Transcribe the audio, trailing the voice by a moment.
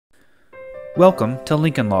Welcome to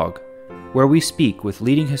Lincoln Log, where we speak with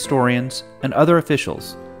leading historians and other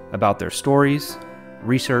officials about their stories,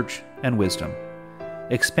 research, and wisdom.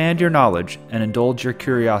 Expand your knowledge and indulge your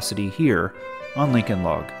curiosity here on Lincoln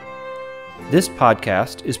Log. This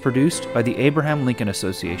podcast is produced by the Abraham Lincoln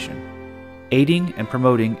Association, aiding and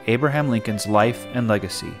promoting Abraham Lincoln's life and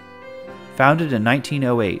legacy. Founded in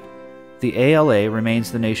 1908, the ALA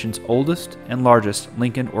remains the nation's oldest and largest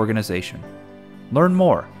Lincoln organization. Learn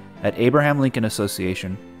more at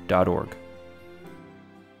abrahamlincolnassociation.org.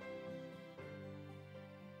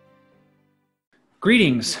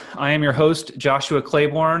 Greetings. I am your host, Joshua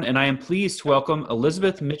Claiborne, and I am pleased to welcome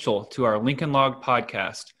Elizabeth Mitchell to our Lincoln Log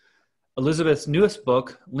podcast. Elizabeth's newest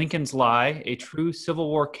book, Lincoln's Lie, A True Civil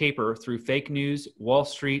War Caper Through Fake News, Wall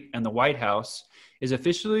Street, and the White House, is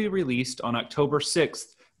officially released on October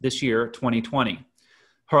 6th this year, 2020.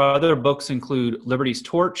 Her other books include Liberty's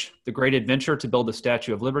Torch, The Great Adventure to Build the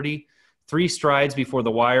Statue of Liberty, Three Strides Before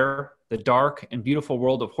the Wire, The Dark and Beautiful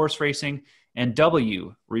World of Horse Racing, and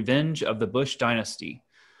W, Revenge of the Bush Dynasty.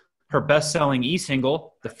 Her best-selling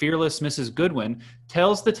e-single, The Fearless Mrs. Goodwin,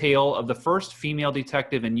 tells the tale of the first female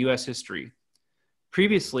detective in U.S. history.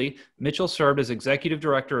 Previously, Mitchell served as executive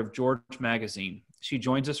director of George Magazine. She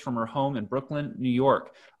joins us from her home in Brooklyn, New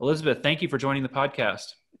York. Elizabeth, thank you for joining the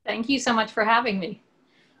podcast. Thank you so much for having me.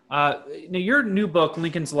 Now, your new book,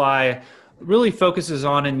 Lincoln's Lie, really focuses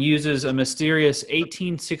on and uses a mysterious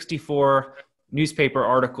 1864 newspaper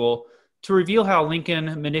article to reveal how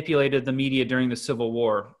Lincoln manipulated the media during the Civil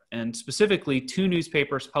War. And specifically, two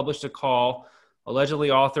newspapers published a call, allegedly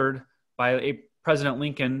authored by President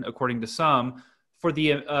Lincoln, according to some, for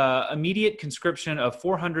the immediate conscription of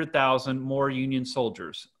 400,000 more Union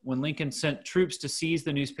soldiers. When Lincoln sent troops to seize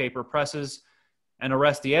the newspaper presses and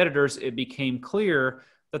arrest the editors, it became clear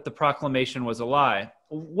that the proclamation was a lie.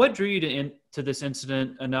 What drew you to this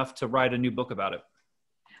incident enough to write a new book about it?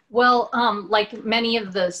 Well, like many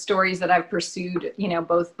of the stories that I've pursued,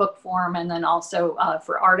 both book form and then also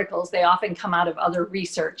for articles, they often come out of other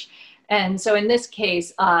research. And so in this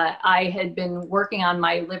case, I had been working on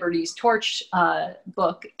my Liberty's Torch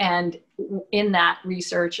book, and in that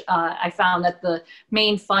research, I found that the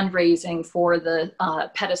main fundraising for the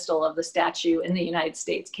pedestal of the statue in the United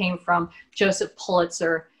States came from Joseph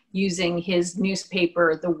Pulitzer using his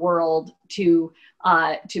newspaper, The World, to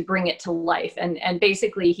bring it to life. And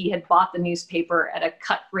basically, he had bought the newspaper at a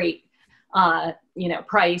cut rate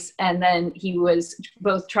price. And then he was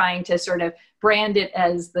both trying to sort of brand it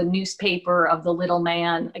as the newspaper of the little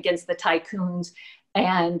man against the tycoons.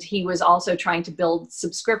 And he was also trying to build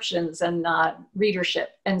subscriptions and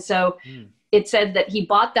readership. And so it said that he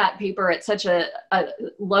bought that paper at such a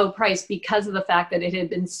low price because of the fact that it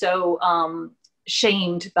had been so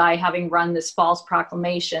shamed by having run this false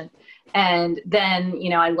proclamation. And then,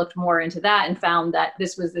 I looked more into that and found that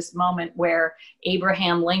this was this moment where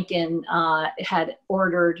Abraham Lincoln had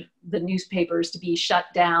ordered the newspapers to be shut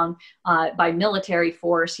down by military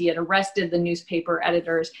force. He had arrested the newspaper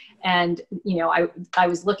editors. And, I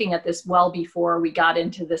was looking at this well before we got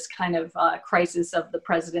into this kind of crisis of the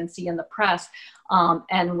presidency and the press,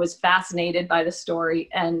 and was fascinated by the story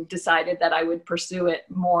and decided that I would pursue it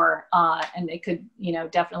more. And it could,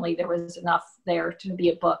 definitely there was enough there to be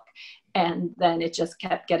a book. And then it just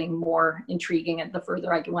kept getting more intriguing the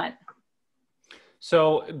further I went.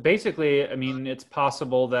 So basically, it's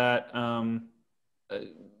possible that,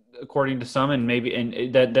 according to some, and maybe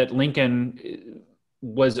that Lincoln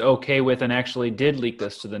was okay with and actually did leak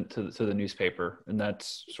this to the newspaper, and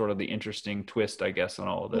that's sort of the interesting twist, I guess, on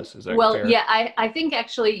all of this. Is that fair? Yeah, I think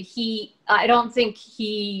actually I don't think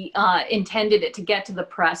he intended it to get to the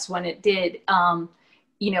press when it did.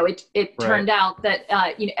 It turned out that,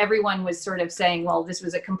 everyone was sort of saying, well, this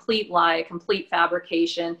was a complete lie, a complete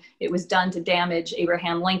fabrication. It was done to damage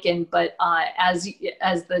Abraham Lincoln. But as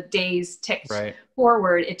the days ticked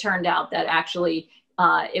forward, it turned out that actually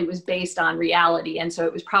it was based on reality. And so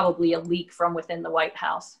it was probably a leak from within the White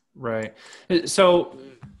House. Right. So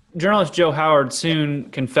journalist Joe Howard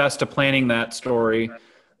soon confessed to planning that story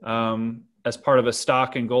as part of a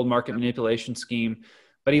stock and gold market manipulation scheme.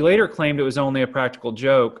 But he later claimed it was only a practical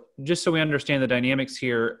joke. Just so we understand the dynamics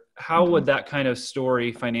here, how would that kind of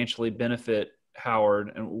story financially benefit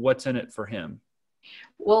Howard, and what's in it for him?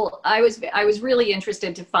 Well, I was really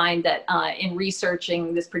interested to find that in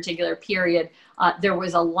researching this particular period, there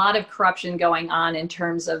was a lot of corruption going on in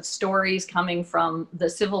terms of stories coming from the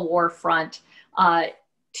Civil War front,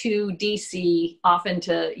 to DC, often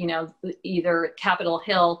to, either Capitol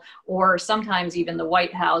Hill or sometimes even the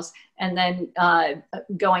White House, and then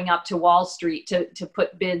going up to Wall Street to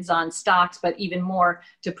put bids on stocks, but even more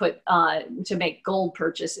to make gold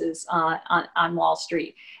purchases on Wall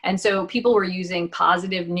Street. And so people were using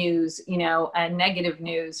positive news, and negative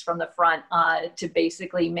news from the front to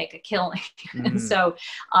basically make a killing. And so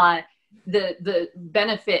the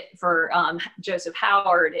benefit for Joseph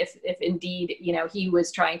Howard, if indeed he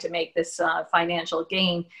was trying to make this financial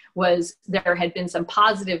gain, was there had been some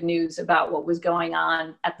positive news about what was going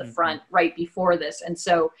on at the front right before this. And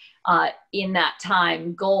so in that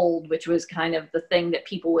time, gold, which was kind of the thing that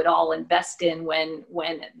people would all invest in when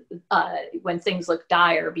things looked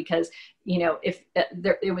dire, because if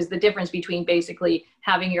it was the difference between basically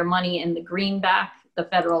having your money in the greenback, the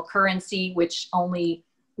federal currency, which only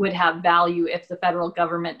would have value if the federal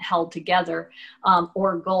government held together,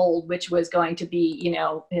 or gold, which was going to be,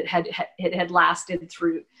 it had lasted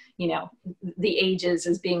through, the ages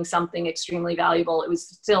as being something extremely valuable. It was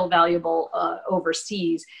still valuable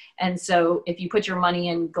overseas. And so if you put your money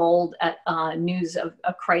in gold at news of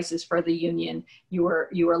a crisis for the Union, you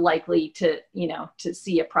were likely to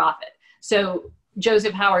see a profit. So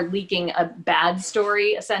Joseph Howard leaking a bad story,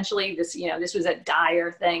 essentially, this was a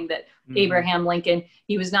dire thing that Abraham Lincoln,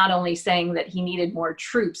 he was not only saying that he needed more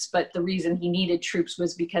troops, but the reason he needed troops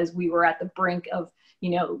was because we were at the brink of,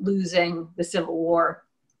 losing the Civil War.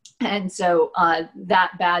 And so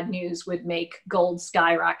that bad news would make gold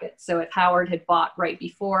skyrocket. So if Howard had bought right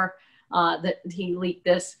before that he leaked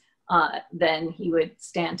this, then he would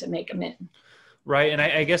stand to make a mint. Right. And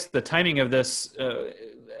I guess the timing of this,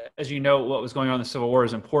 as you know, what was going on in the Civil War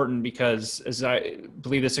is important because, as I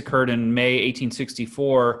believe this occurred in May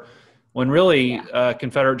 1864, when really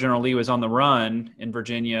Confederate General Lee was on the run in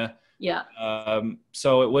Virginia. Yeah.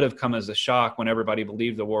 So it would have come as a shock when everybody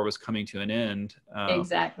believed the war was coming to an end.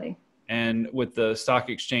 Exactly. And with the stock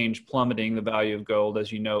exchange plummeting, the value of gold,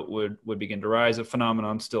 as you know, would begin to rise, a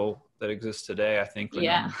phenomenon still that exists today, I think,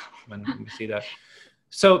 when we see that.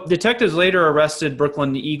 So detectives later arrested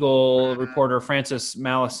Brooklyn Eagle reporter Francis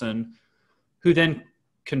Mallison, who then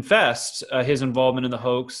confessed his involvement in the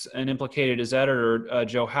hoax and implicated his editor,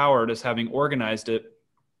 Joe Howard, as having organized it.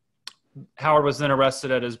 Howard was then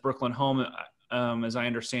arrested at his Brooklyn home, as I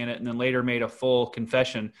understand it, and then later made a full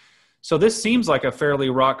confession. So this seems like a fairly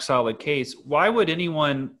rock-solid case. Why would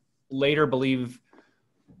anyone later believe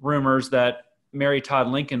rumors that Mary Todd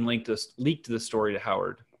Lincoln leaked the story to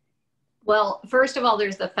Howard? Well, first of all,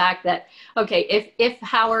 there's the fact that, okay, if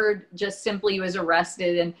Howard just simply was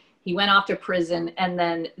arrested and he went off to prison and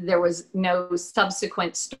then there was no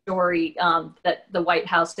subsequent story that the White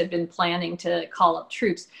House had been planning to call up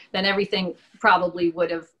troops, then everything probably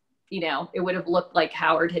would have, it would have looked like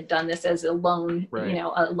Howard had done this as a lone,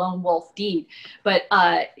 a lone wolf deed. But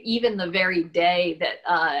even the very day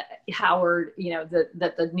that Howard,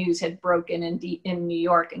 that the news had broken in New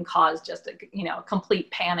York and caused just a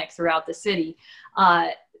complete panic throughout the city,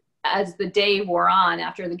 as the day wore on,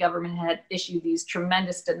 after the government had issued these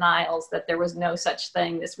tremendous denials that there was no such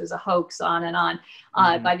thing, this was a hoax, on and on,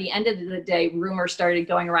 by the end of the day, rumors started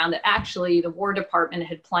going around that actually the War Department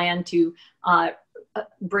had planned to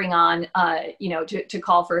bring on, to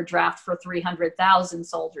call for a draft for 300,000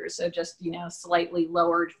 soldiers. So just, slightly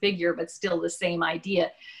lowered figure, but still the same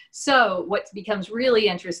idea. So what becomes really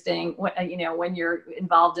interesting, when you're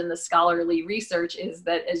involved in the scholarly research, is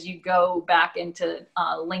that as you go back into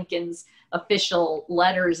Lincoln's official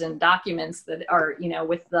letters and documents that are,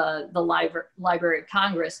 with the Library of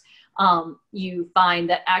Congress, you find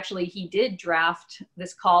that actually he did draft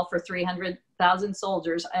this call for 300,000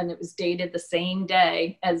 soldiers, and it was dated the same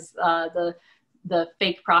day as the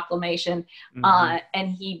fake proclamation, and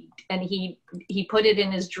he put it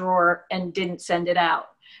in his drawer and didn't send it out.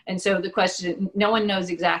 And so the question, no one knows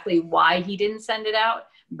exactly why he didn't send it out,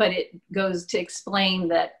 but it goes to explain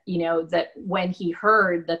that, that when he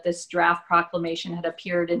heard that this draft proclamation had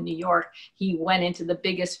appeared in New York, he went into the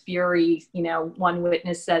biggest fury. One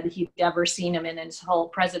witness said he'd never seen him in his whole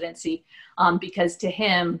presidency, because to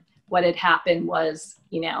him, what had happened was,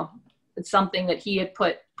 something that he had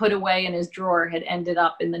put away in his drawer had ended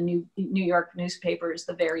up in the New York newspapers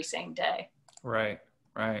the very same day. Right.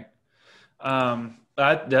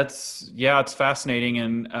 It's fascinating.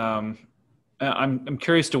 And I'm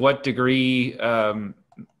curious to what degree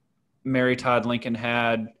Mary Todd Lincoln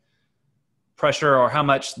had pressure, or how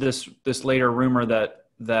much this later rumor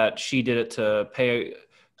that she did it to pay,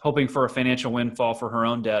 hoping for a financial windfall for her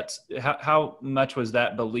own debts, how much was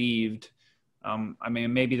that believed?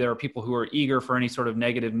 Maybe there are people who are eager for any sort of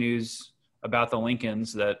negative news about the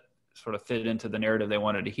Lincolns that sort of fit into the narrative they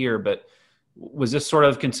wanted to hear. But was this sort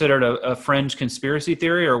of considered a fringe conspiracy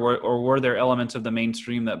theory, or were there elements of the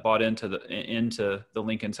mainstream that bought into the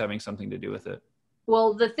Lincolns having something to do with it?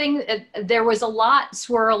 Well, there was a lot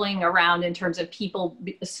swirling around in terms of people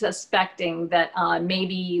suspecting that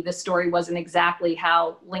maybe the story wasn't exactly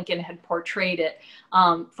how Lincoln had portrayed it.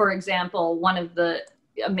 For example, one of the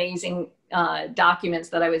amazing documents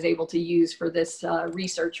that I was able to use for this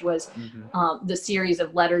research was the series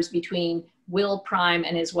of letters between Will Prime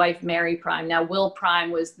and his wife, Mary Prime. Now, Will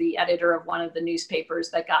Prime was the editor of one of the newspapers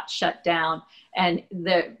that got shut down. And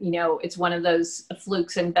it's one of those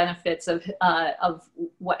flukes and benefits of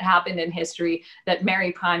what happened in history, that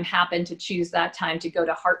Mary Prime happened to choose that time to go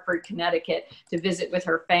to Hartford, Connecticut to visit with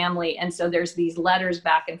her family. And so there's these letters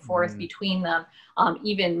back and forth between them,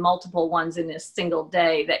 even multiple ones in a single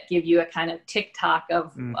day, that give you a kind of tick-tock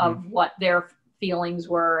of what their feelings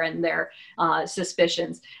were and their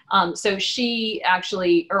suspicions. So she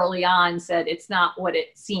actually early on said, it's not what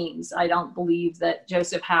it seems. I don't believe that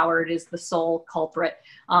Joseph Howard is the sole culprit.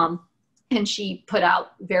 And she put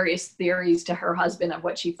out various theories to her husband of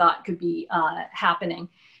what she thought could be happening.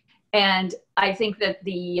 And I think that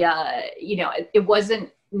it wasn't,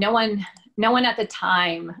 no one at the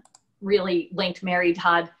time really linked Mary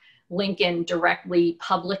Todd Lincoln directly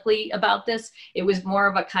publicly about this. It was more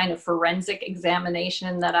of a kind of forensic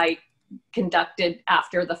examination that I conducted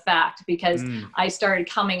after the fact, because I started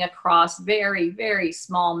coming across very, very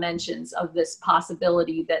small mentions of this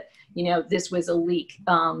possibility that, this was a leak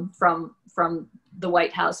from the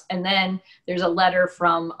White House. And then there's a letter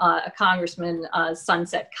from a congressman,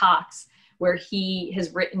 Sunset Cox, where he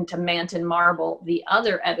has written to Manton Marble, the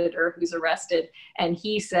other editor who's arrested, and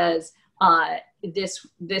he says,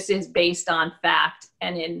 this is based on fact,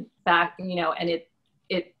 and in fact, and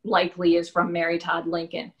it likely is from Mary Todd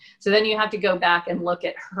Lincoln. So then you have to go back and look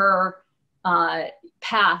at her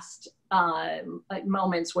past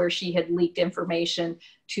moments where she had leaked information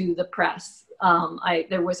to the press.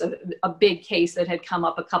 There was a big case that had come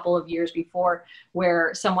up a couple of years before,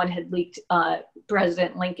 where someone had leaked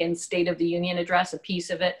President Lincoln's State of the Union address, a piece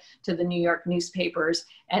of it, to the New York newspapers,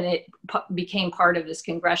 and it became part of this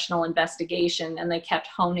congressional investigation. And they kept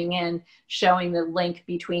honing in, showing the link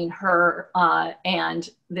between her and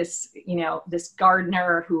this, this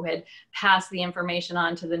gardener who had passed the information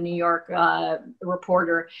on to the New York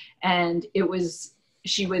reporter, and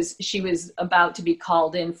she was about to be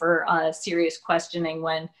called in for serious questioning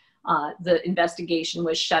when the investigation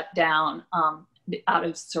was shut down out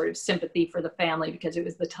of sort of sympathy for the family, because it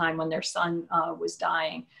was the time when their son was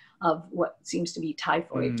dying of what seems to be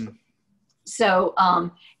typhoid. So,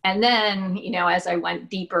 and then, as I went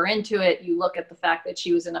deeper into it, you look at the fact that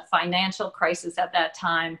she was in a financial crisis at that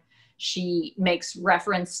time. She makes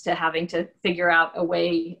reference to having to figure out a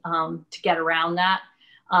way to get around that.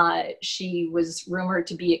 She was rumored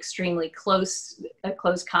to be extremely a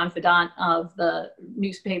close confidant of the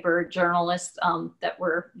newspaper journalists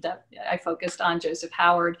that I focused on, Joseph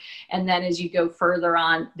Howard. And then as you go further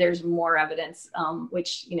on, there's more evidence,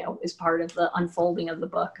 which, is part of the unfolding of the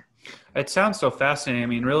book. It sounds so fascinating. I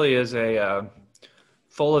mean, really is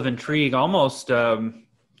full of intrigue, almost.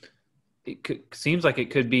 Seems like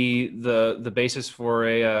it could be the basis for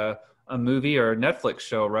a movie or a Netflix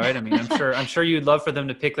show, right? I mean, I'm sure you'd love for them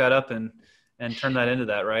to pick that up and turn that into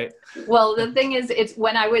that, right? Well, the thing is, it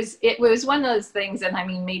was one of those things, and I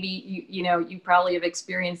mean, maybe you probably have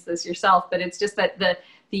experienced this yourself, but it's just that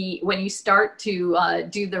when you start to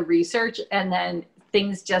do the research, and then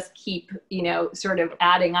things just keep sort of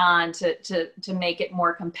adding on to make it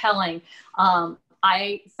more compelling.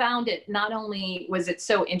 I found it, not only was it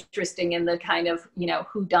so interesting in the kind of,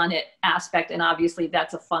 whodunit aspect, and obviously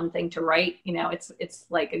that's a fun thing to write, it's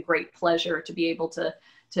like a great pleasure to be able to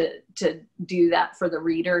do that for the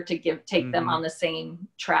reader, to take them on the same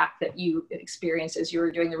track that you experienced as you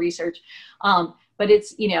were doing the research. But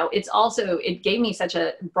it's also, it gave me such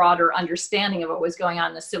a broader understanding of what was going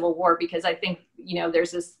on in the Civil War, because I think,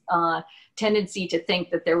 there's this tendency to think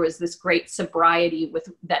that there was this great sobriety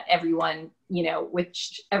that everyone,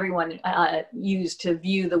 which everyone used to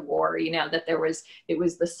view the war, that it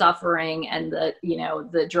was the suffering and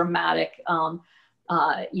the dramatic,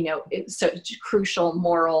 such crucial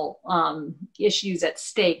moral issues at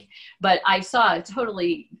stake. But I saw a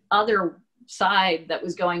totally other side that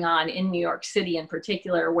was going on in New York City in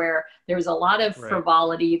particular, where there was a lot of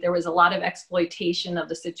frivolity, there was a lot of exploitation of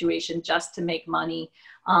the situation just to make money.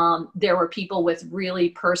 There were people with really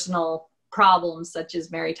personal problems, such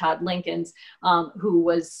as Mary Todd Lincoln's, who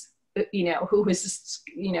was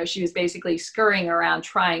she was basically scurrying around,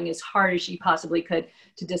 trying as hard as she possibly could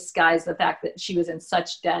to disguise the fact that she was in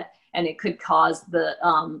such debt. and it could cause the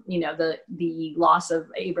loss of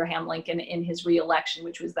Abraham Lincoln in his reelection,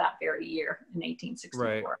 which was that very year in 1864.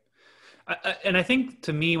 Right. And I think,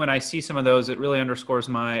 to me, when I see some of those, it really underscores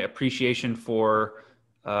my appreciation for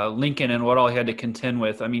Lincoln and what all he had to contend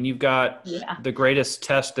with. I mean, you've got the greatest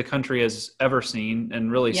test the country has ever seen,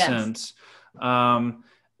 and really since.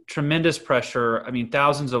 Tremendous pressure. I mean,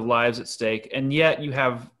 thousands of lives at stake, and yet you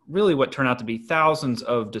have really what turned out to be thousands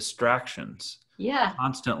of distractions.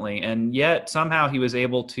 Constantly, and yet somehow he was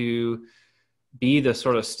able to be the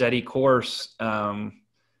sort of steady course.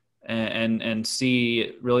 And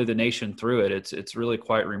see really the nation through it. It's really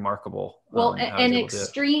quite remarkable. Well, an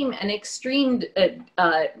extreme,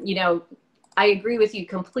 I agree with you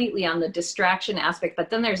completely on the distraction aspect, but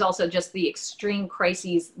then there's also just the extreme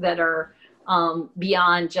crises that are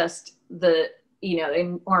beyond just the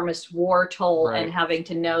enormous war toll, and having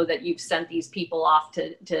to know that you've sent these people off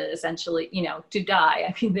to essentially, to die.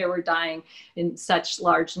 I mean, they were dying in such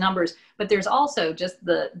large numbers, but there's also just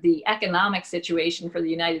the economic situation for the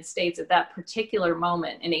United States at that particular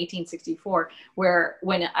moment in 1864, where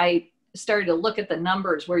when I started to look at the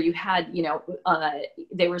numbers, where you had,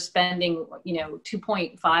 they were spending,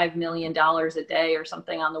 $2.5 million a day or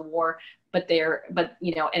something on the war, and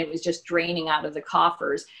it was just draining out of the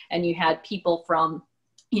coffers. And you had people from,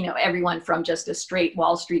 everyone from just a straight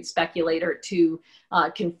Wall Street speculator to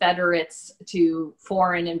Confederates to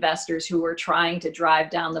foreign investors who were trying to drive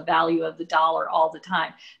down the value of the dollar all the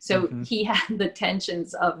time. So he had the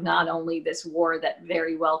tensions of not only this war that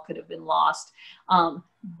very well could have been lost,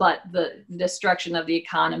 but the destruction of the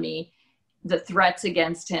economy, the threats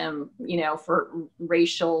against him, for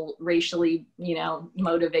racially,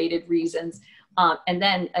 motivated reasons. And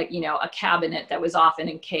then, a cabinet that was often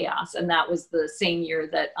in chaos. And that was the same year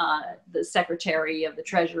that the Secretary of the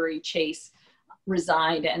Treasury, Chase,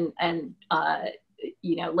 resigned. And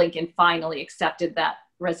Lincoln finally accepted that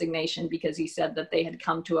resignation because he said that they had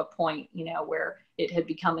come to a point, where it had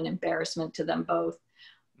become an embarrassment to them both.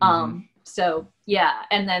 So, yeah.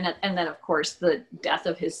 And then, of course, the death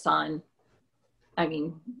of his son. I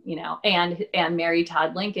mean, and Mary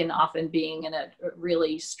Todd Lincoln often being in a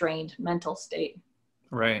really strained mental state.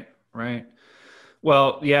 Right.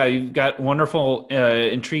 Well, yeah, you've got wonderful,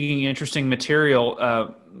 intriguing, interesting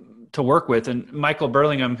material to work with. And Michael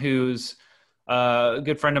Burlingham, who's a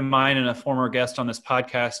good friend of mine and a former guest on this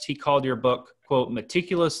podcast, he called your book, quote,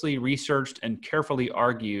 meticulously researched and carefully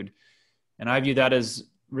argued. And I view that as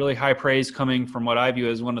really high praise coming from what I view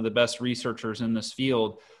as one of the best researchers in this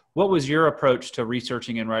field. What was your approach to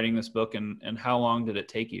researching and writing this book, and how long did it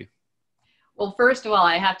take you? Well, first of all,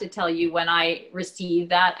 I have to tell you, when I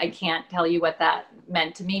received that, I can't tell you what that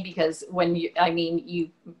meant to me, because you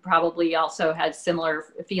probably also had similar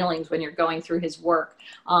feelings when you're going through his work.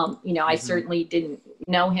 I certainly didn't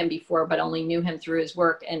know him before, but only knew him through his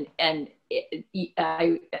work.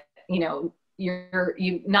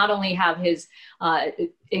 You not only have his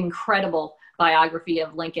incredible biography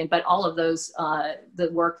of Lincoln, but all of those,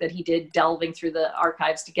 the work that he did delving through the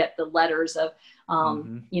archives to get the letters of,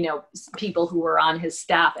 people who were on his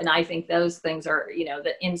staff. And I think those things are,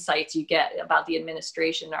 the insights you get about the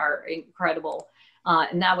administration are incredible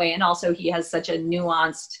in that way. And also he has such a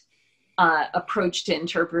nuanced approach to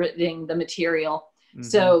interpreting the material.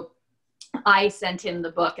 So I sent him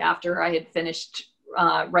the book after I had finished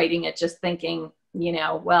writing it, just thinking,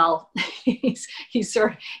 well, he's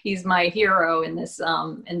my hero in this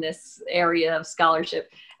area of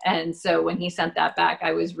scholarship. And so when he sent that back,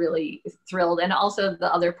 I was really thrilled. And also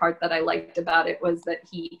the other part that I liked about it was that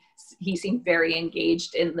he seemed very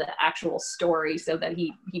engaged in the actual story, so that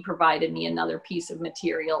he provided me another piece of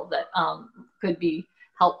material that could be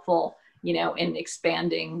helpful, in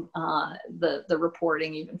expanding the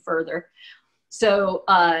reporting even further. So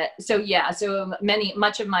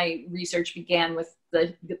much of my research began with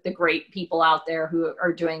the great people out there who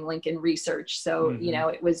are doing Lincoln research. So,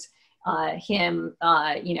 it was him,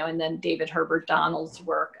 and then David Herbert Donald's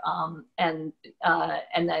work, and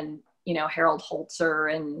then, Harold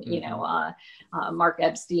Holzer and, Mark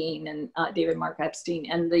Epstein and David Mark Epstein,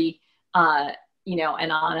 and and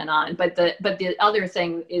on and on. But the other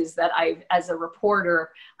thing is that as a reporter,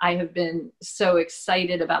 I have been so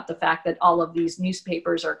excited about the fact that all of these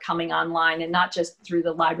newspapers are coming online, and not just through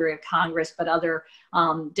the Library of Congress, but other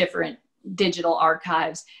different digital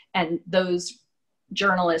archives. And those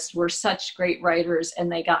journalists were such great writers, and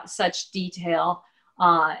they got such detail,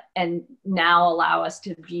 and now allow us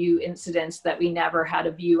to view incidents that we never had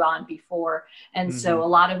a view on before. And so a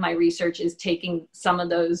lot of my research is taking some of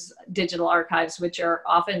those digital archives, which are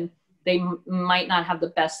often, they might not have the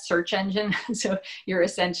best search engine. So you're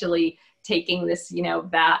essentially taking this,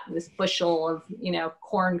 this bushel of,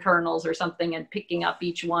 corn kernels or something and picking up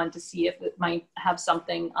each one to see if it might have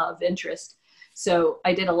something of interest. So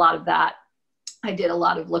I did a lot of that. I did a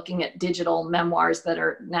lot of looking at digital memoirs that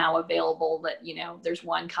are now available that, there's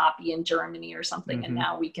one copy in Germany or something, and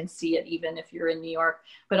now we can see it even if you're in New York.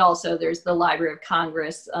 But also there's the Library of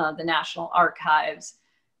Congress, the National Archives,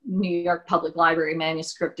 New York Public Library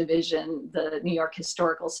Manuscript Division, the New York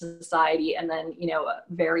Historical Society, and then,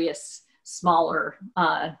 various smaller,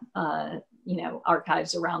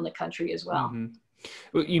 archives around the country as well.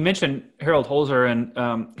 You mentioned Harold Holzer, and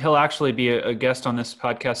he'll actually be a guest on this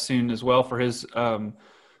podcast soon as well for his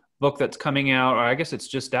book that's coming out, or I guess it's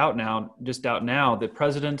just out now, The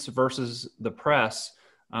Presidents versus the Press.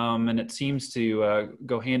 And it seems to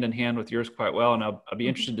go hand in hand with yours quite well. And I'll be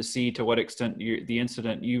interested to see to what extent the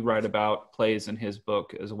incident you write about plays in his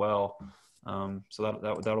book as well. So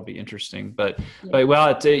that'll be interesting. But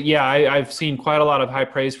well, I've seen quite a lot of high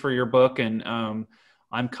praise for your book, and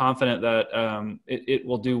I'm confident that it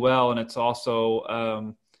will do well, and it's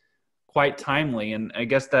also quite timely. And I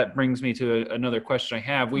guess that brings me to another question I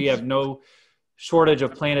have. We have no shortage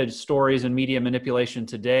of planted stories and media manipulation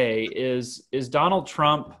today. Is Donald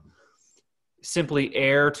Trump simply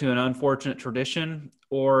heir to an unfortunate tradition,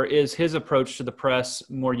 or is his approach to the press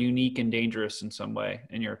more unique and dangerous in some way,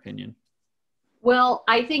 in your opinion? Well,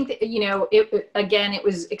 I think that, it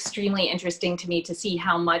was extremely interesting to me to see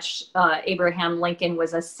how much Abraham Lincoln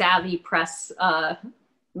was a savvy press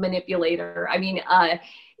manipulator. I mean,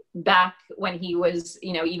 back when he was,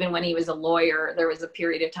 even when he was a lawyer, there was a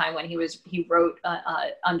period of time when he wrote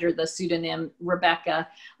under the pseudonym Rebecca,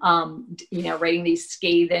 writing these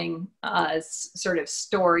scathing sort of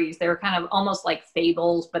stories. They were kind of almost like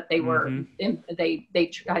fables, but they were,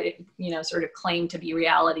 they sort of claimed to be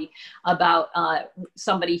reality about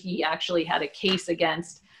somebody he actually had a case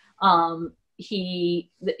against.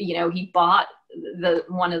 He bought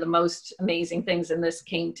one of the most amazing things, and this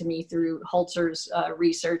came to me through Holzer's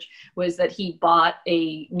research, was that he bought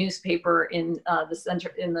a newspaper in the center,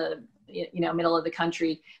 in the middle of the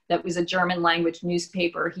country, that was a German language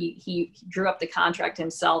newspaper. He drew up the contract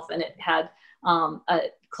himself, and it had a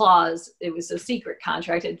clause. It was a secret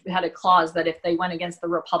contract. It had a clause that if they went against the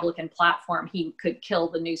Republican platform, he could kill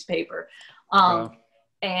the newspaper. Wow.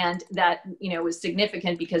 And that, was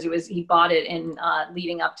significant because he bought it in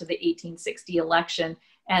leading up to the 1860 election,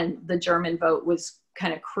 and the German vote was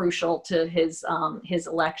kind of crucial to his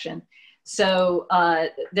election. So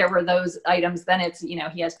there were those items. Then it's,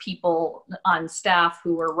 he has people on staff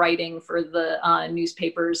who were writing for the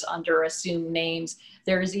newspapers under assumed names.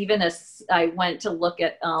 There's even I went to look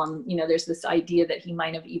at, there's this idea that he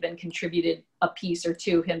might have even contributed a piece or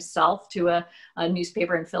two himself to a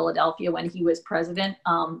newspaper in Philadelphia when he was president.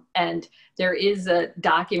 And there is a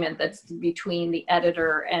document that's between the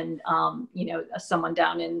editor and, someone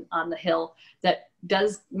down on the Hill that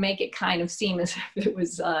does make it kind of seem as if it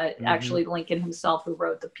was actually Lincoln himself who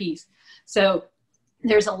wrote the piece. So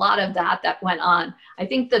there's a lot of that went on. I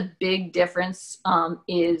think the big difference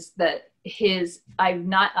is that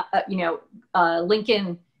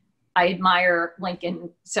Lincoln, I admire Lincoln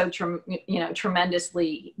so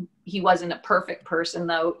tremendously. He wasn't a perfect person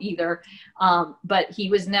though either, but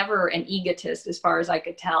he was never an egotist as far as I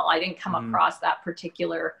could tell. I didn't come across that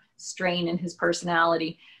particular strain in his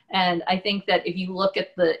personality. And I think that if you look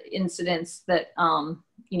at the incidents that,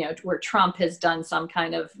 where Trump has done some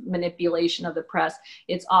kind of manipulation of the press,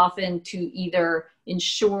 it's often to either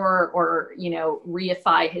ensure or,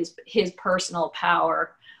 reify his personal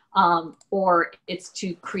power, or it's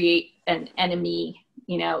to create an enemy,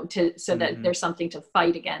 so that there's something to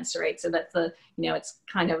fight against, right? So that it's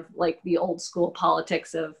kind of like the old school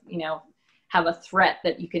politics of, have a threat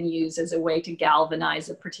that you can use as a way to galvanize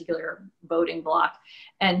a particular voting bloc.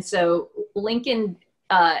 And so Lincoln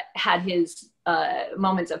had his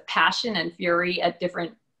moments of passion and fury at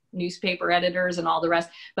different newspaper editors and all the rest,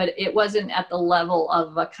 but it wasn't at the level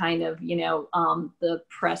of a kind of, the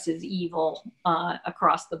press is evil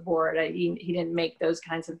across the board. He didn't make those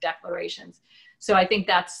kinds of declarations. So I think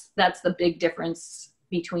that's the big difference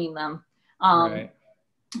between them. Right.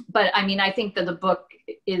 But I mean, I think that the book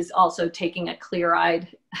is also taking a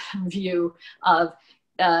clear-eyed view of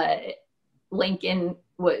Lincoln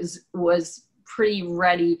was pretty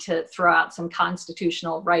ready to throw out some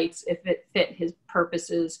constitutional rights if it fit his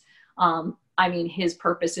purposes. I mean, his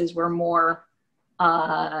purposes were more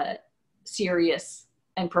serious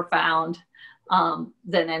and profound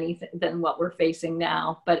than what we're facing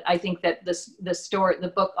now. But I think that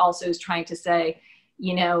the book also is trying to say,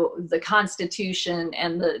 you know, the Constitution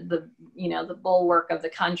and the you know, the bulwark of the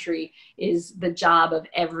country is the job of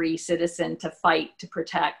every citizen to fight, to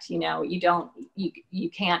protect. You know, you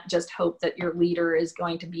can't just hope that your leader is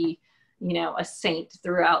going to be, you know, a saint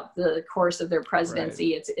throughout the course of their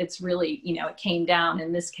presidency. Right. It's really, you know, it came down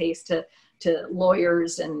in this case to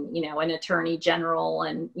lawyers and, you know, an attorney general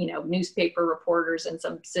and, you know, newspaper reporters and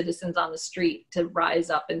some citizens on the street to rise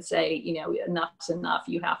up and say, you know, enough's enough.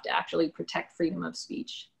 You have to actually protect freedom of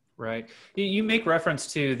speech. Right. You make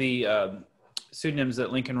reference to the pseudonyms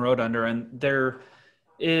that Lincoln wrote under, and there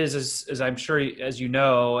is, as I'm sure, as you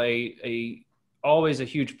know, always a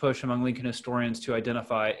huge push among Lincoln historians to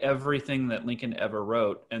identify everything that Lincoln ever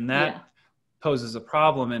wrote, and that poses a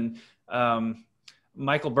problem. And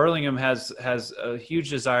Michael Burlingham has a huge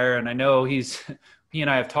desire, and I know he and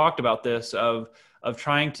I have talked about this, of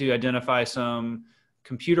trying to identify some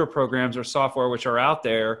computer programs or software which are out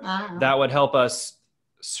there that would help us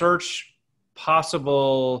search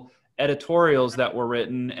possible editorials that were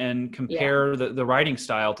written and compare the writing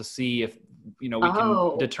style to see if, you know, we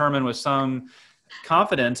can determine with some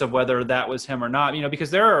confidence of whether that was him or not, you know,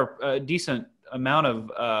 because there are a decent amount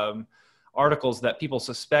of articles that people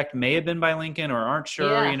suspect may have been by Lincoln or aren't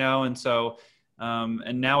sure, you know, and so,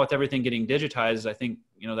 and now with everything getting digitized, I think,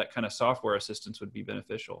 you know, that kind of software assistance would be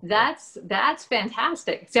beneficial. That's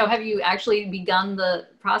fantastic. So have you actually begun the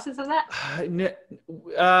process of that?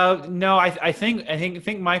 No, I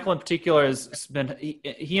think Michael in particular has been,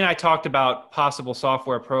 he and I talked about possible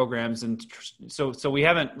software programs. And so we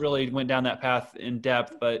haven't really went down that path in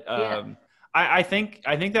depth, but I think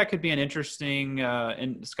that could be an interesting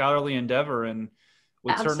and scholarly endeavor, and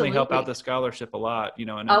would certainly help out the scholarship a lot, you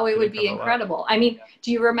know. And it would be incredible. I mean,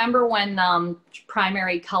 do you remember when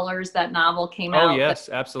Primary Colors, that novel, came out? Oh, yes,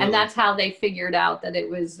 absolutely. And that's how they figured out that it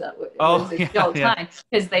was time,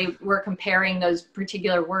 because they were comparing those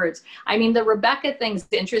particular words. I mean, the Rebecca thing's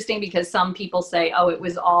interesting because some people say, oh, it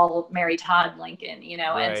was all Mary Todd Lincoln, you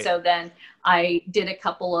know, and so then I did a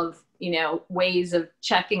couple of, you know, ways of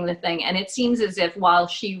checking the thing. And it seems as if while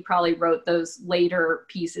she probably wrote those later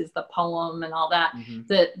pieces, the poem and all that,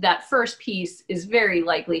 that first piece is very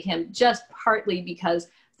likely him, just partly because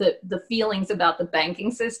the feelings about the banking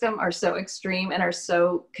system are so extreme and are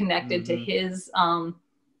so connected to his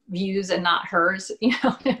views and not hers. You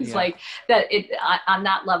know, it's like that on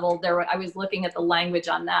that level I was looking at the language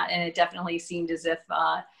on that, and it definitely seemed as if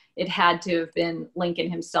it had to have been Lincoln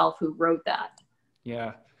himself who wrote that.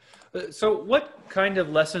 Yeah. So what kind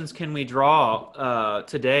of lessons can we draw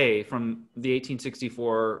today from the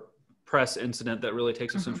 1864 press incident that really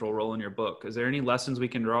takes a central role in your book? Is there any lessons we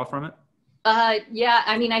can draw from it? Yeah,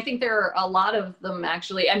 I mean, I think there are a lot of them,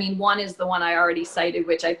 actually. I mean, one is the one I already cited,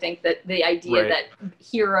 which I think that the idea that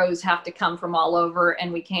heroes have to come from all over,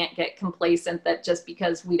 and we can't get complacent that just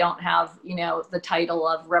because we don't have, you know, the title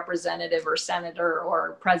of representative or senator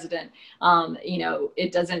or president, you know,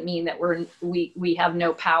 it doesn't mean that we have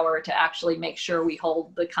no power to actually make sure we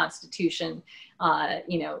hold the Constitution,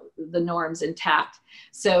 you know, the norms intact.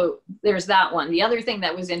 So there's that one. The other thing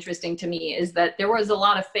that was interesting to me is that there was a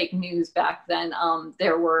lot of fake news back then.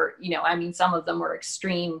 There were, you know, I mean, some of them were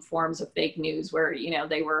extreme forms of fake news where, you know,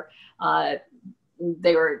 they were, I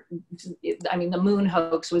mean, the moon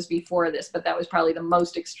hoax was before this, but that was probably the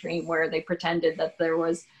most extreme, where they pretended that there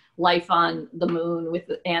was life on the moon with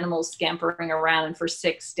the animals scampering around. And for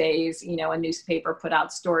 6 days, you know, a newspaper put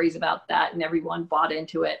out stories about that and everyone bought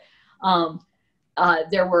into it.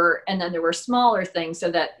 There were smaller things,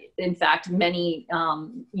 so that in fact many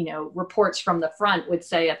you know, reports from the front would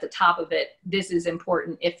say at the top of it, this is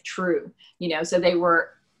important if true, you know, so they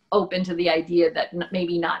were open to the idea that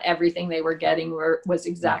maybe not everything they were getting was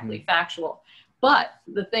exactly factual. But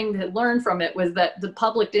the thing to learn from it was that the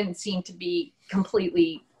public didn't seem to be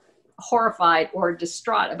completely horrified or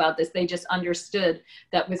distraught about this. They just understood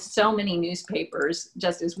that with so many newspapers,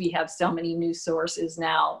 just as we have so many news sources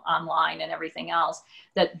now online and everything else,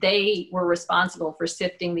 that they were responsible for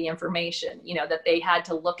sifting the information, you know, that they had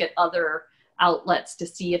to look at other outlets to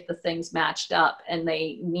see if the things matched up. And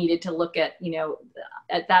they needed to look at, you know,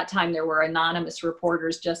 at that time there were anonymous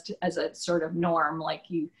reporters just as a sort of norm, like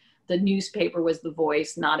the newspaper was the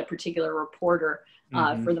voice, not a particular reporter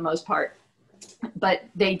for the most part. But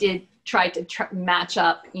they did try to match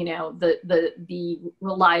up, you know, the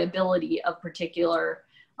reliability of particular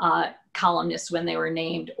columnists when they were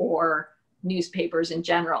named, or newspapers in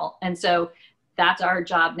general. And so that's our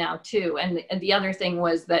job now too. And the other thing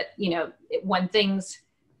was that, you know, when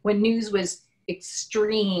news was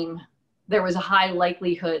extreme, there was a high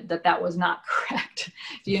likelihood that that was not correct.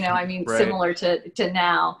 You know, I mean, similar to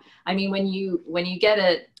now. I mean, when you get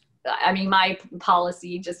I mean, my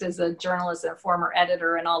policy just as a journalist and a former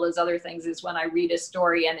editor and all those other things is when I read a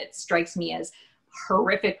story and it strikes me as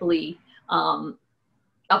horrifically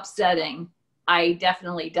upsetting, I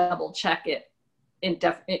definitely double check it in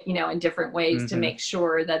different ways to make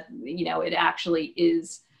sure that, it actually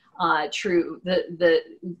is true.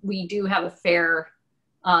 We do have a fair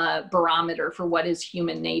barometer for what is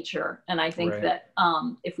human nature. And I think that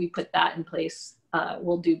if we put that in place,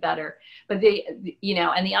 we'll do better. But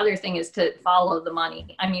and the other thing is to follow the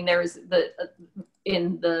money. I mean, there's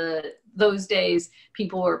those days,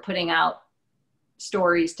 people were putting out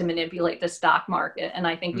stories to manipulate the stock market. And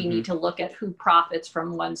I think we need to look at who profits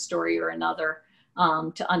from one story or another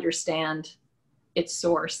to understand its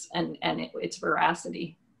source and its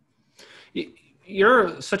veracity.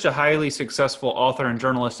 You're such a highly successful author and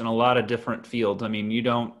journalist in a lot of different fields. I mean, you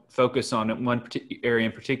don't focus on one area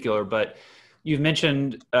in particular, but you've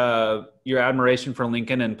mentioned your admiration for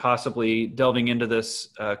Lincoln and possibly delving into this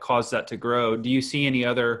caused that to grow. Do you see any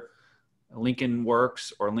other Lincoln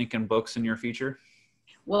works or Lincoln books in your future?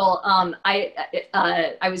 Well,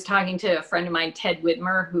 I was talking to a friend of mine, Ted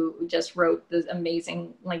Whitmer, who just wrote this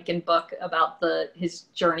amazing Lincoln book about his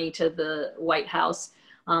journey to the White House,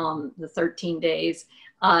 the 13 days.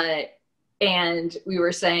 And we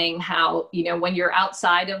were saying how, when you're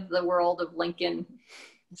outside of the world of Lincoln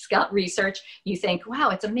Scott research, you think, wow,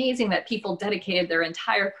 it's amazing that people dedicated their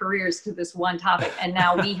entire careers to this one topic. And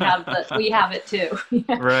now we have it too.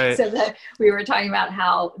 Right. So that we were talking about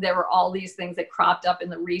how there were all these things that cropped up in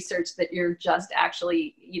the research that you're just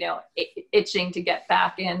actually, itching to get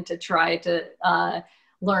back in to try to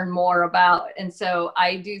learn more about. And so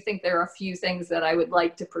I do think there are a few things that I would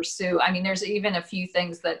like to pursue. I mean, there's even a few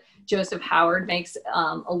things that Joseph Howard makes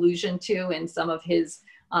allusion to in some of his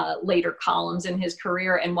later columns in his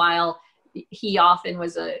career. And while he often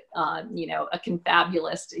was a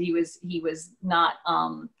confabulist, he was not,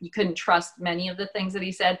 you couldn't trust many of the things that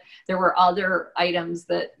he said. There were other items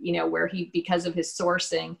that, where because of his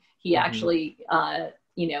sourcing, he actually,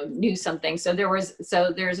 knew something. So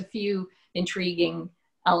there's a few intriguing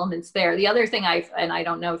elements there. The other thing and I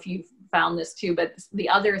don't know if you've found this too, but the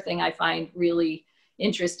other thing I find really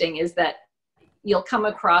interesting is that you'll come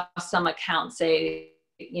across some accounts, say,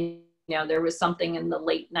 there was something in the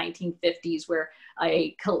late 1950s where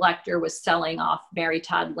a collector was selling off Mary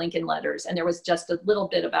Todd Lincoln letters. And there was just a little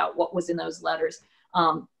bit about what was in those letters,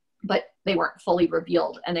 but they weren't fully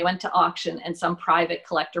revealed. And they went to auction and some private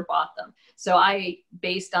collector bought them. So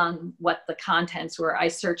based on what the contents were, I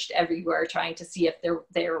searched everywhere trying to see if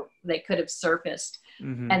they could have surfaced,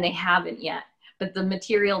 and they haven't yet. But the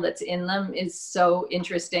material that's in them is so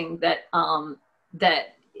interesting that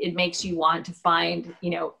it makes you want to find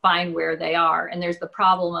where they are. And there's the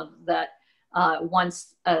problem of that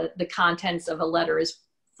once the contents of a letter is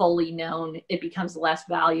fully known, it becomes less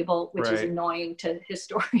valuable, which is annoying to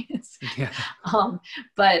historians. Yeah.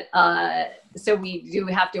 So we do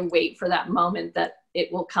have to wait for that moment that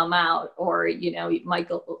it will come out, or,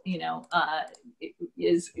 Michael,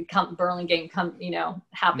 Burlingame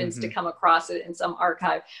happens to come across it in some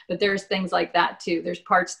archive. But there's things like that too. There's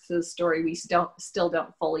parts to the story we still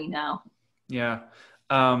don't fully know. Yeah.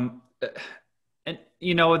 And,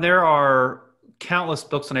 there are countless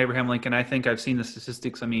books on Abraham Lincoln. I think I've seen the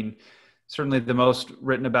statistics. I mean, certainly the most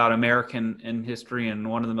written about American in history and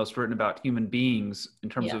one of the most written about human beings in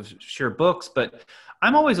terms of sheer books. But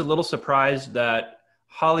I'm always a little surprised that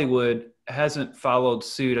Hollywood hasn't followed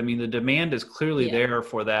suit. I mean, the demand is clearly there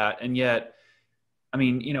for that. And yet, I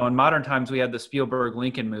mean, in modern times we had the Spielberg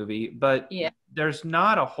Lincoln movie, but there's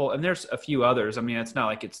not a whole, and there's a few others. I mean, it's not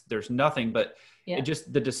like there's nothing, but it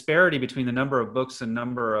just, the disparity between the number of books and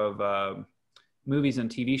number of movies and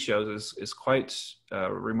TV shows is quite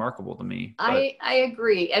remarkable to me. I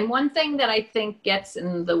agree. And one thing that I think gets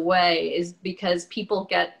in the way is because people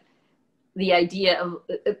get the idea of,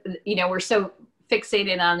 we're so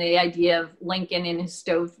fixated on the idea of Lincoln in his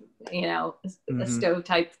stove, a stove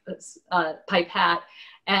type pipe hat,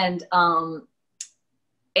 and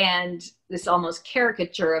this almost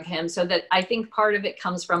caricature of him. So that I think part of it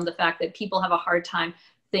comes from the fact that people have a hard time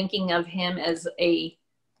thinking of him as a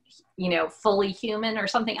fully human or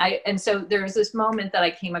something. And so there's this moment that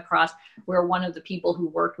I came across where one of the people who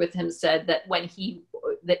worked with him said that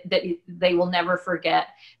that they will never forget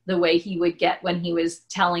the way he would get when he was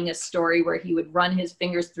telling a story where he would run his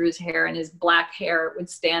fingers through his hair and his black hair would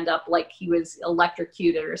stand up like he was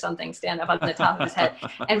electrocuted or something, stand up on the top of his head.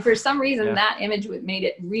 And for some reason, that image made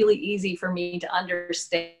it really easy for me to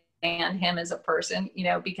understand him as a person,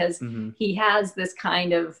 because he has this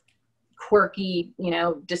kind of quirky,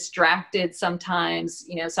 distracted sometimes,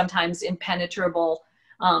 sometimes impenetrable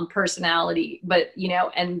personality, but,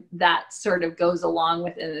 and that sort of goes along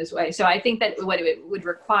with it in this way. So I think that what it would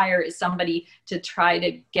require is somebody to try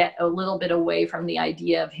to get a little bit away from the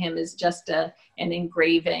idea of him as just an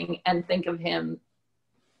engraving, and think of him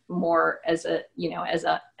more as a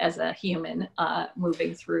human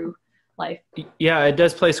moving through life. Yeah, it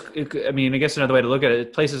does place, I mean, I guess another way to look at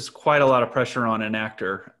it places quite a lot of pressure on an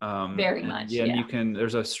actor. Very much. Yeah.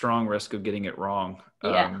 There's a strong risk of getting it wrong,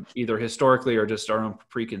 either historically or just our own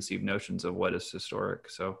preconceived notions of what is historic.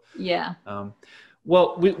 So,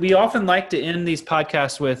 well, we often like to end these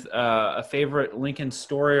podcasts with a favorite Lincoln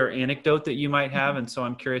story or anecdote that you might have. And so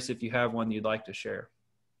I'm curious if you have one you'd like to share.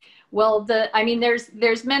 Well,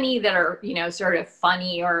 there's many that are, sort of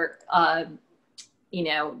funny or,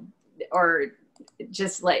 or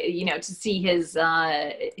just like, to see his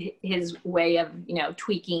way of,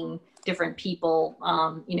 tweaking different people,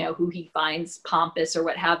 who he finds pompous or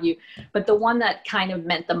what have you. But the one that kind of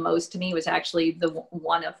meant the most to me was actually the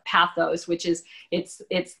one of Pathos, which is, it's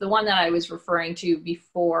the one that I was referring to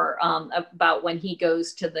before, about when he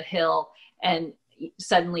goes to the Hill and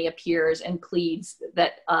suddenly appears and pleads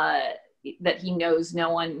that he knows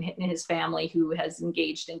no one in his family who has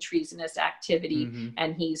engaged in treasonous activity,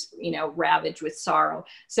 and he's, ravaged with sorrow.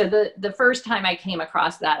 So the first time I came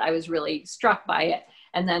across that, I was really struck by it.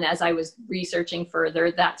 And then as I was researching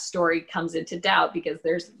further, that story comes into doubt, because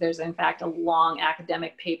there's in fact a long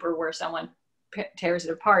academic paper where someone tears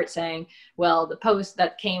it apart, saying, well, the post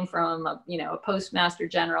that came from a postmaster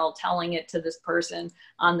general telling it to this person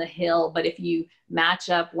on the Hill, but if you match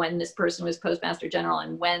up when this person was postmaster general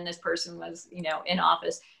and when this person was in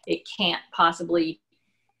office, it can't possibly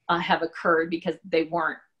have occurred, because they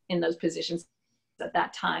weren't in those positions at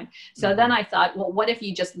that time. So then I thought, well, what if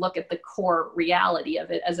you just look at the core reality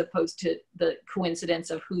of it as opposed to the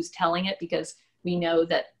coincidence of who's telling it, because we know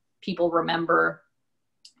that people remember,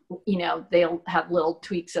 they'll have little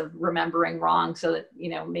tweaks of remembering wrong, so that,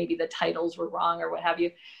 maybe the titles were wrong or what have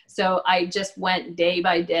you. So I just went day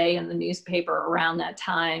by day in the newspaper around that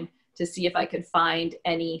time to see if I could find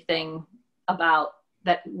anything about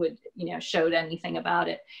that would, showed anything about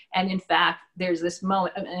it. And in fact, there's this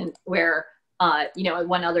moment where,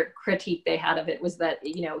 one other critique they had of it was that,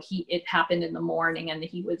 it happened in the morning, and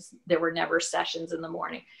there were never sessions in the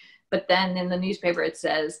morning. But then in the newspaper, it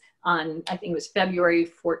says on, I think it was February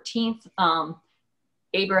 14th,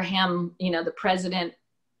 Abraham, the president,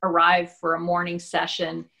 arrived for a morning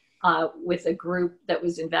session with a group that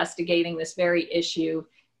was investigating this very issue,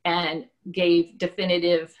 and gave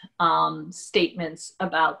definitive statements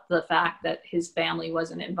about the fact that his family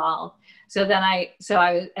wasn't involved. So then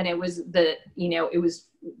and it was it was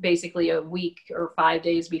basically a week or 5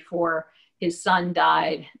 days before his son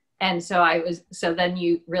died. And so then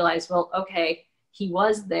you realize, well, okay, he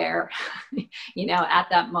was there, at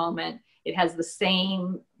that moment. It has the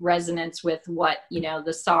same resonance with what,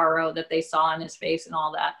 the sorrow that they saw on his face and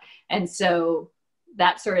all that. And so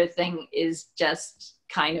that sort of thing is just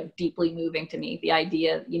kind of deeply moving to me. The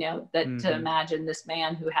idea, that to imagine this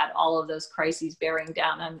man who had all of those crises bearing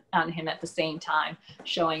down on him at the same time,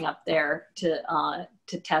 showing up there to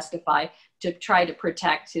testify, to try to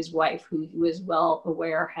protect his wife, who he was well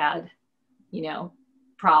aware had,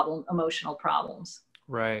 emotional problems.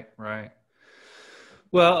 Right.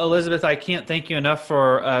 Well, Elizabeth, I can't thank you enough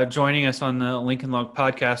for joining us on the Lincoln Log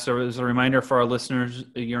podcast. So as a reminder for our listeners,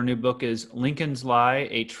 your new book is Lincoln's Lie,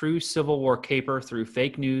 A True Civil War Caper Through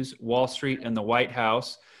Fake News, Wall Street, and the White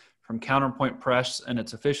House, from Counterpoint Press, and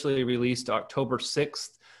it's officially released October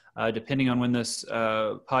 6th. Depending on when this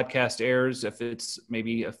podcast airs, if it's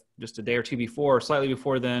maybe just a day or two before or slightly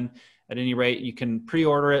before then, at any rate, you can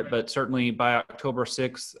pre-order it, but certainly by October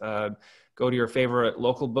 6th, go to your favorite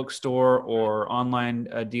local bookstore or online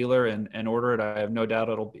dealer and order it. I have no doubt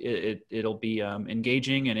it'll be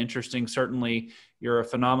engaging and interesting. Certainly, you're a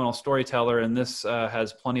phenomenal storyteller, and this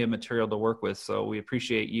has plenty of material to work with. So we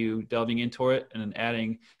appreciate you delving into it and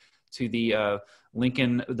adding to the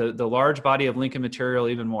Lincoln, the large body of Lincoln material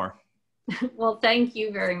even more. Well, thank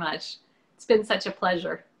you very much. It's been such a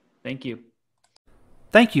pleasure. Thank you.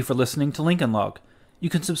 Thank you for listening to Lincoln Log. You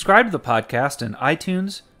can subscribe to the podcast in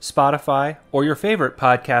iTunes, Spotify, or your favorite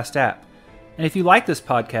podcast app. And if you like this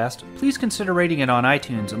podcast, please consider rating it on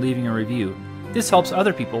iTunes and leaving a review. This helps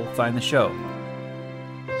other people find the show.